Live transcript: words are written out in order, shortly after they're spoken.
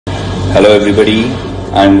Hello everybody,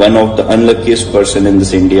 I am one of the unluckiest person in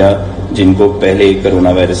this India जिनको पहले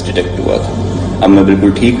corona virus detect हुआ था। अब मैं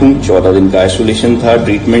बिल्कुल ठीक हूँ। 14 दिन का आइसोलेशन था,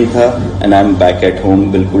 ट्रीटमेंट था and I am back at home,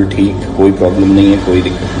 बिल्कुल ठीक, कोई प्रॉब्लम नहीं है, कोई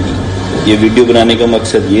दिक्कत नहीं। ये वीडियो बनाने का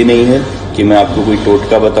मकसद ये नहीं है कि मैं आपको कोई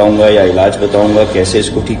टोटका बताऊंगा या इलाज बताऊंगा कैसे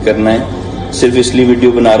इसको ठीक करना है। सिर्फ इसलिए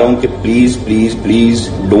वीडियो बना रहा हूं कि please please please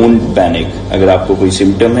don't panic. अगर आपको कोई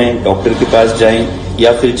सिम्टम है डॉक्टर के पास जाएं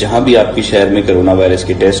या फिर जहां भी आपके शहर में कोरोना वायरस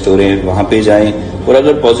के टेस्ट हो रहे हैं वहां पे जाएं, और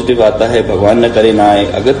अगर पॉजिटिव आता है, भगवान न करे ना आए,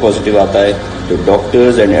 अगर पॉजिटिव आता है तो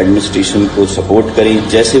डॉक्टर्स एंड एडमिनिस्ट्रेशन को सपोर्ट करें,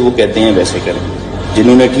 जैसे वो कहते हैं वैसे करें।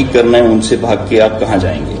 जिन्होंने ठीक करना है उनसे भाग के आप कहां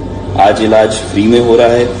जाएंगे। आज इलाज फ्री में हो रहा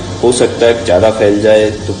है, हो सकता है ज्यादा फैल जाए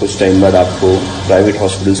तो कुछ टाइम बाद आपको प्राइवेट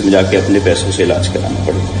हॉस्पिटल्स में जाके अपने पैसों से इलाज कराना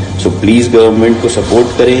पड़े। सो प्लीज गवर्नमेंट को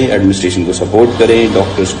सपोर्ट करें, एडमिनिस्ट्रेशन को सपोर्ट करें,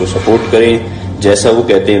 डॉक्टर्स को सपोर्ट करें, जैसा वो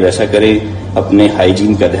कहते हैं वैसा करें। अपने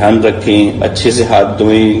हाइजीन का ध्यान रखें, अच्छे से हाथ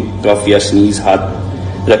धोएं, कफ या स्नीज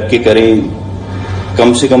हाथ रख के करें,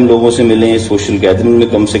 कम से कम लोगों से मिलें, सोशल गैदरिंग में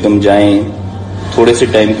कम से कम जाएं। थोड़े से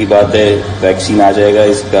टाइम की बात है, वैक्सीन आ जाएगा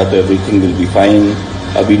इसका तो एवरीथिंग विल बी फाइन।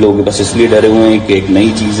 अभी लोग बस इसलिए डरे हुए हैं कि एक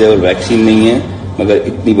नई चीज है और वैक्सीन नहीं है, मगर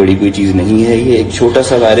इतनी बड़ी कोई चीज नहीं है। ये एक छोटा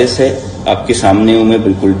सा वायरस है, आपके सामने हूं मैं,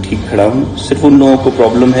 बिल्कुल ठीक खड़ा हूं। सिर्फ उन लोगों को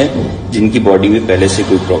प्रॉब्लम है जिनकी बॉडी में पहले से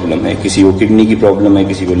कोई प्रॉब्लम है, किसी को किडनी की प्रॉब्लम है,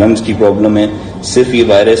 किसी को लंग्स की प्रॉब्लम है। सिर्फ ये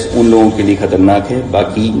वायरस उन लोगों के लिए खतरनाक है,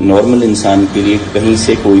 बाकी नॉर्मल इंसान के लिए कहीं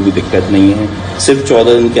से कोई भी दिक्कत नहीं है। सिर्फ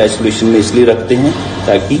 14 दिन के आइसोलेशन में इसलिए रखते हैं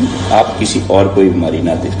ताकि आप किसी और कोई बीमारी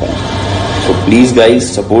ना देख पाए। तो please guys,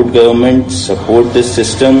 support government, support this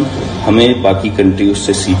system. हमें बाकी कंट्रीज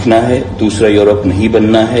से सीखना है, दूसरा यूरोप नहीं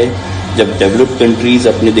बनना है। जब डेवलप्ड कंट्रीज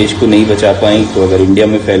अपने देश को नहीं बचा पाएं तो अगर इंडिया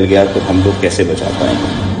में फैल गया तो हम लोग कैसे बचा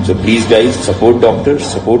पाएंगे। So please guys, support doctor,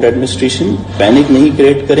 support administration, panic नहीं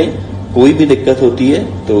क्रिएट करें। कोई भी दिक्कत होती है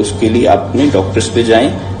तो उसके लिए आप अपने डॉक्टर्स पे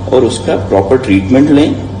जाएं और उसका प्रॉपर ट्रीटमेंट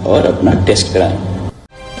लें और अपना टेस्ट कराएं।